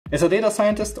As a data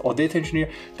scientist or data engineer,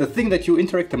 the thing that you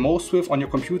interact the most with on your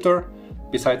computer,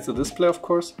 besides the display of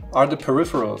course, are the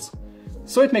peripherals.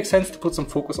 So it makes sense to put some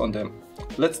focus on them.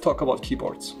 Let's talk about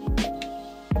keyboards.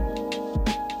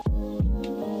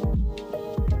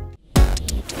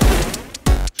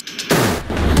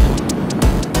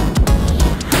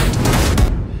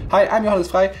 Hi, I'm Johannes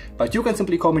Frey, but you can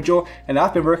simply call me Joe, and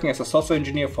I've been working as a software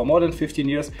engineer for more than 15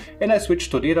 years, and I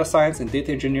switched to data science and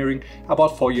data engineering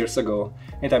about 4 years ago.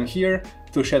 And I'm here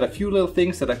to share a few little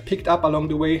things that I picked up along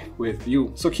the way with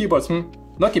you. So keyboards,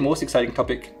 not the most exciting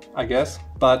topic, I guess.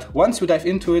 But once you dive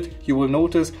into it, you will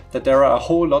notice that there are a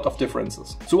whole lot of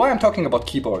differences. So why I'm talking about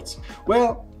keyboards?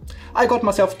 Well, I got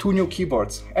myself 2 new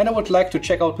keyboards, and I would like to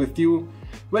check out with you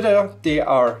whether they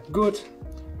are good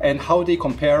and how they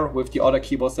compare with the other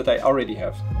keyboards that I already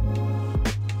have.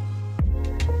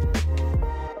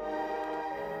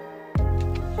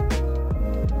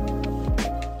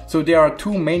 So there are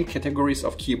 2 main categories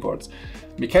of keyboards: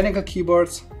 mechanical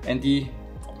keyboards and the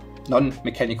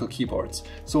non-mechanical keyboards.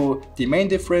 So the main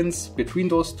difference between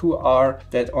those two are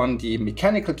that on the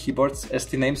mechanical keyboards, as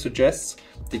the name suggests,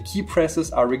 the key presses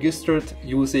are registered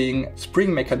using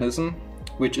spring mechanism,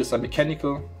 which is a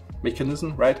mechanical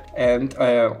mechanism, right? And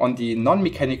on the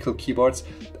non-mechanical keyboards,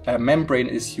 a membrane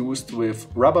is used with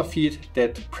rubber feet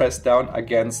that press down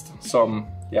against some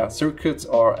circuits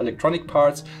or electronic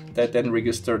parts that then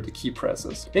register the key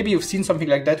presses. Maybe you've seen something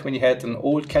like that when you had an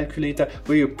old calculator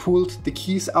where you pulled the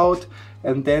keys out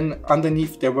and then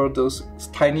underneath there were those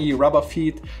tiny rubber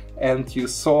feet and you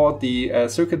saw the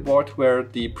circuit board where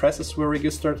the presses were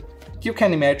registered. You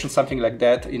can imagine something like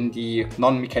that in the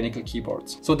non-mechanical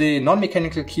keyboards. So the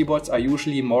non-mechanical keyboards are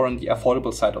usually more on the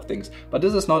affordable side of things, but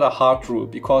this is not a hard rule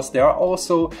because there are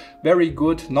also very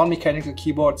good non-mechanical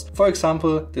keyboards. For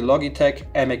example, the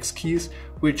Logitech MX Keys,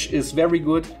 which is very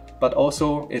good, but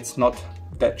also it's not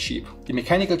that cheap. The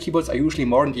mechanical keyboards are usually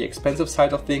more on the expensive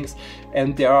side of things,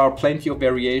 and there are plenty of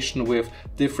variation with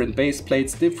different base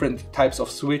plates, different types of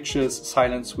switches,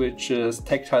 silent switches,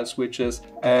 tactile switches,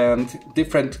 and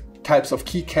different types of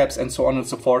keycaps and so on and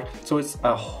so forth. So it's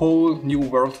a whole new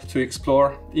world to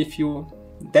explore if you're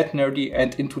that nerdy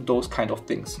and into those kind of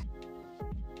things.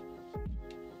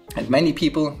 And many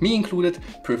people, me included,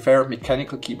 prefer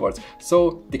mechanical keyboards.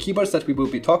 So the keyboards that we will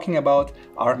be talking about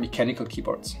are mechanical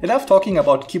keyboards. Enough talking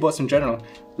about keyboards in general.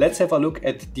 Let's have a look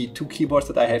at the 2 keyboards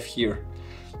that I have here.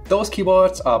 Those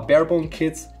keyboards are barebone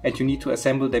kits and you need to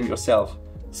assemble them yourself.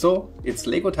 So it's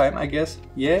Lego time, I guess.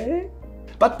 Yeah.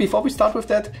 But before we start with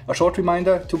that, a short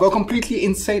reminder to go completely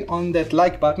insane on that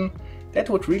like button. That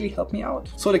would really help me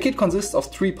out. So the kit consists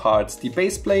of 3 parts: the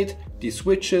base plate, the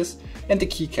switches and the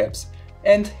keycaps.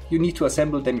 And you need to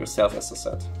assemble them yourself, as I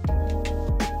said.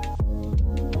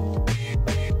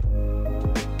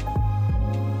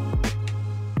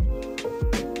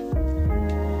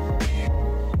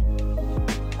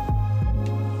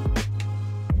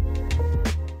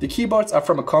 The keyboards are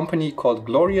from a company called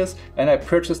Glorious and I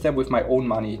purchased them with my own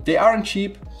money. They aren't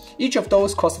cheap. Each of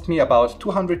those costed me about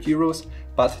 200 euros,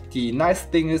 but the nice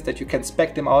thing is that you can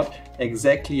spec them out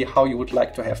exactly how you would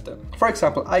like to have them. For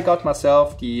example, I got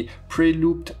myself the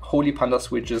pre-looped Holy Panda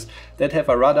switches that have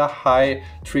a rather high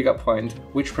trigger point,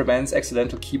 which prevents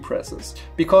accidental key presses,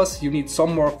 because you need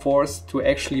some more force to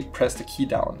actually press the key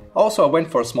down. Also, I went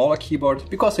for a smaller keyboard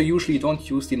because I usually don't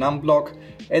use the num block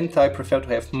and I prefer to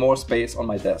have more space on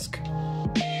my desk.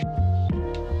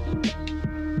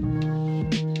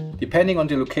 Depending on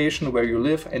the location where you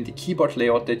live and the keyboard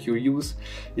layout that you use,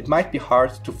 it might be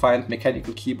hard to find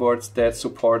mechanical keyboards that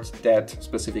support that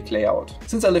specific layout.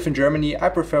 Since I live in Germany, I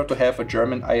prefer to have a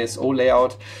German ISO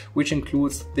layout, which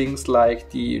includes things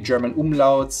like the German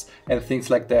umlauts and things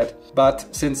like that. But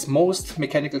since most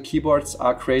mechanical keyboards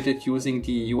are created using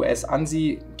the US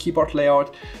ANSI keyboard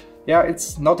layout,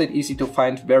 it's not that easy to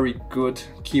find very good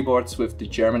keyboards with the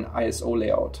German ISO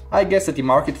layout. I guess that the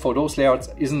market for those layouts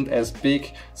isn't as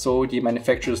big, so the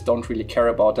manufacturers don't really care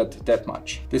about it that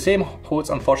much. The same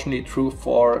holds unfortunately true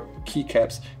for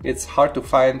keycaps. It's hard to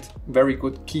find very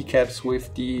good keycaps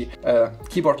with the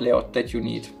keyboard layout that you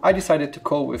need. I decided to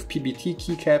go with PBT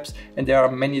keycaps, and there are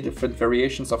many different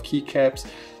variations of keycaps.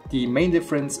 The main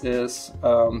difference is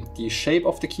the shape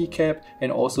of the keycap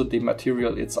and also the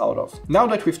material it's out of. Now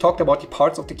that we've talked about the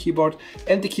parts of the keyboard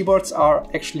and the keyboards are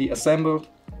actually assembled,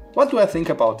 what do I think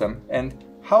about them and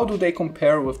how do they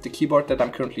compare with the keyboard that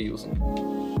I'm currently using?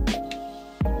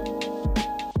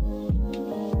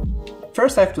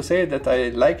 First, I have to say that I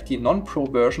like the non-pro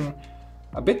version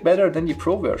a bit better than the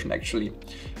Pro version actually.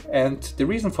 And the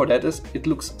reason for that is it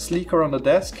looks sleeker on the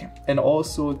desk, and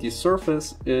also the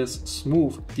surface is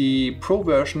smooth. The Pro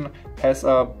version has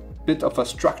a bit of a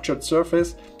structured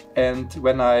surface, and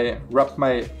when I rub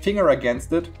my finger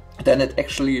against it, then it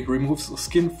actually removes the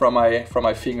skin from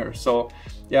my finger. So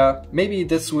yeah, maybe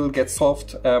this will get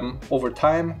solved over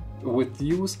time with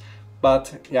use,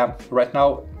 but yeah, right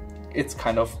now it's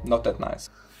kind of not that nice.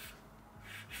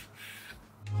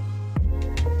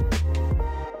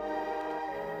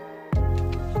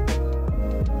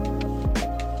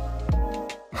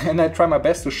 And I try my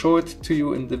best to show it to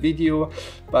you in the video,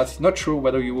 but not sure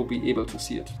whether you will be able to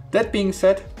see it. That being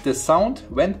said, the sound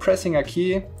when pressing a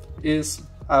key is,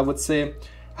 I would say,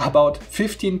 about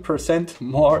 15%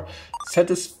 more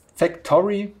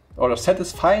satisfactory or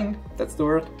satisfying, that's the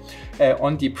word,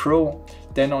 on the Pro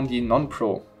than on the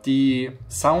non-Pro. The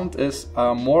sound is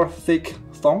a more thick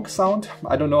thonk sound.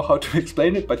 I don't know how to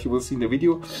explain it, but you will see in the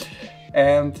video.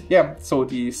 And yeah, so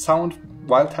the sound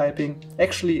while typing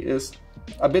actually is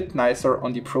a bit nicer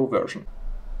on the Pro version.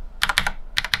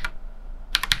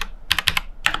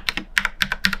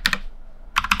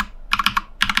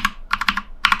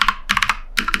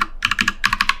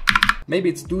 Maybe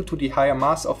it's due to the higher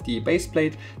mass of the base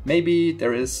plate, maybe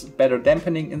there is better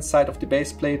dampening inside of the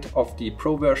base plate of the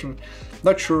Pro version.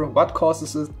 Not sure what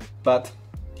causes it, but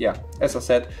yeah, as I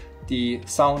said, the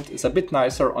sound is a bit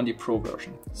nicer on the Pro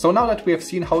version. So now that we have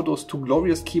seen how those two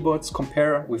glorious keyboards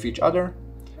compare with each other,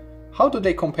 how do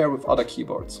they compare with other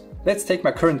keyboards? Let's take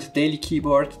my current daily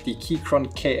keyboard, the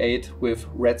Keychron K8 with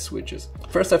red switches.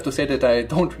 First I have to say that I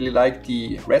don't really like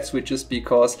the red switches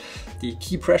because the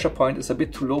key pressure point is a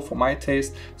bit too low for my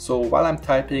taste, so while I'm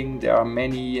typing there are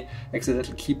many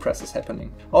accidental key presses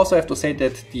happening. Also I have to say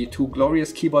that the two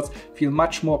glorious keyboards feel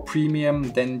much more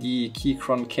premium than the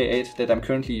Keychron K8 that I'm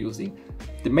currently using.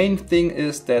 The main thing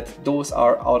is that those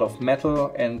are out of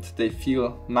metal and they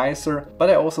feel nicer, but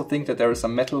I also think that there is a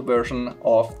metal version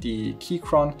of the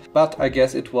Keychron, but I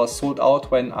guess it was sold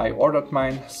out when I ordered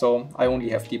mine, so I only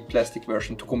have the plastic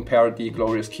version to compare the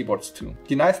glorious keyboards to.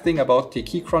 The nice thing about the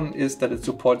Keychron is that it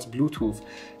supports Bluetooth,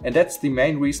 and that's the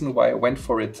main reason why I went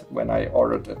for it when I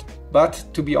ordered it. But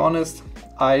to be honest,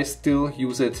 I still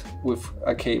use it with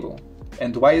a cable.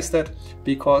 And why is that?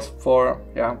 Because for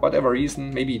whatever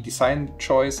reason, maybe design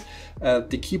choice,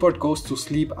 the keyboard goes to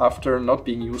sleep after not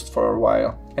being used for a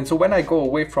while. And so when I go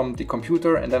away from the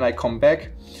computer and then I come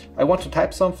back, I want to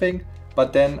type something,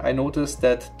 but then I notice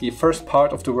that the first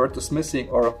part of the word is missing,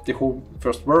 or the whole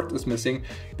first word is missing,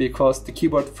 because the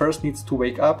keyboard first needs to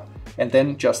wake up and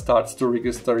then just starts to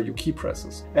register your key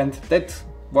presses. And that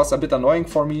was a bit annoying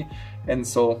for me, and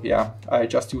so yeah, I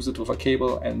just use it with a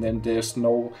cable, and then there's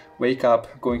no wake up,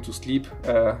 going to sleep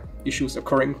issues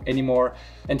occurring anymore,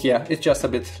 and yeah, it's just a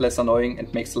bit less annoying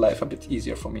and makes life a bit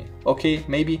easier for me. Okay,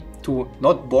 maybe to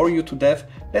not bore you to death,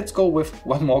 let's go with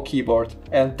one more keyboard,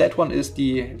 and that one is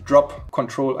the drop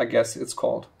control, I guess it's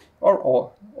called,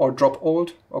 or drop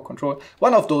alt or control,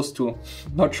 one of those two,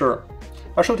 not sure.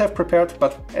 I should have prepared,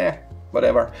 but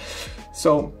whatever.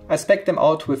 So I spec'd them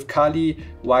out with Kali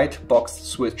white box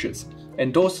switches,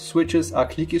 and those switches are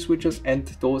clicky switches, and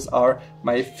those are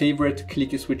my favorite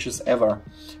clicky switches ever.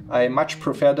 I much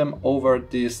prefer them over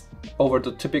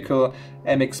the typical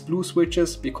MX Blue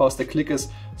switches because the click is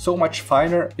so much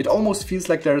finer. It almost feels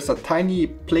like there is a tiny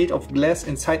plate of glass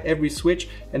inside every switch,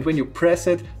 and when you press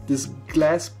it, this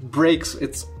glass breaks.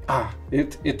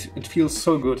 It feels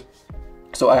so good.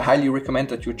 So I highly recommend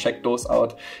that you check those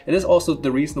out. It is also the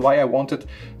reason why I wanted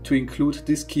to include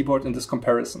this keyboard in this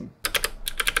comparison.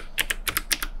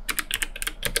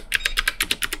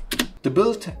 The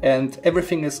build and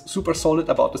everything is super solid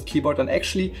about this keyboard, and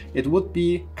actually it would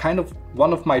be kind of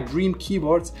one of my dream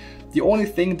keyboards. The only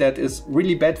thing that is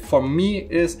really bad for me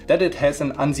is that it has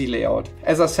an ANSI layout.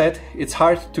 As I said, it's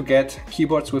hard to get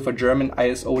keyboards with a German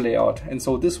ISO layout, and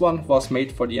so this one was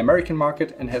made for the American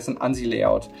market and has an ANSI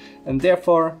layout. And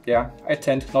therefore, yeah, I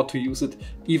tend not to use it,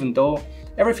 even though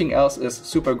everything else is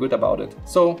super good about it.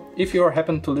 So if you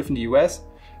happen to live in the US,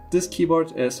 this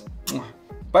keyboard is...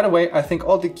 By the way, I think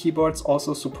all the keyboards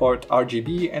also support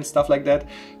RGB and stuff like that,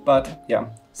 but yeah,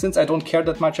 since I don't care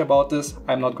that much about this,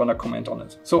 I'm not gonna comment on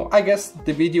it. So I guess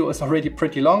the video is already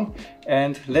pretty long,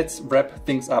 and let's wrap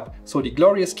things up. So the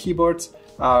glorious keyboards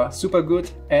are super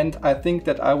good, and I think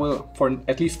that I will,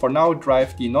 at least for now,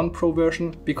 drive the non-Pro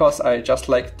version because I just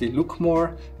like the look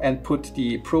more, and put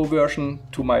the Pro version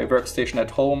to my workstation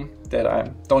at home that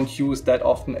I don't use that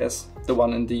often as the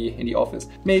one in the office.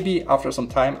 Maybe after some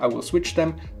time I will switch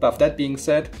them, but that being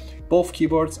said, both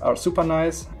keyboards are super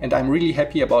nice and I'm really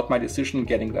happy about my decision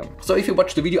getting them. So if you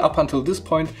watched the video up until this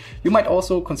point, you might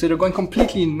also consider going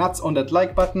completely nuts on that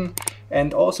like button,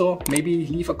 and also maybe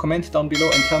leave a comment down below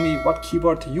and tell me what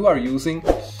keyboard you are using.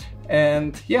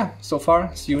 And yeah, so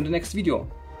far, see you in the next video.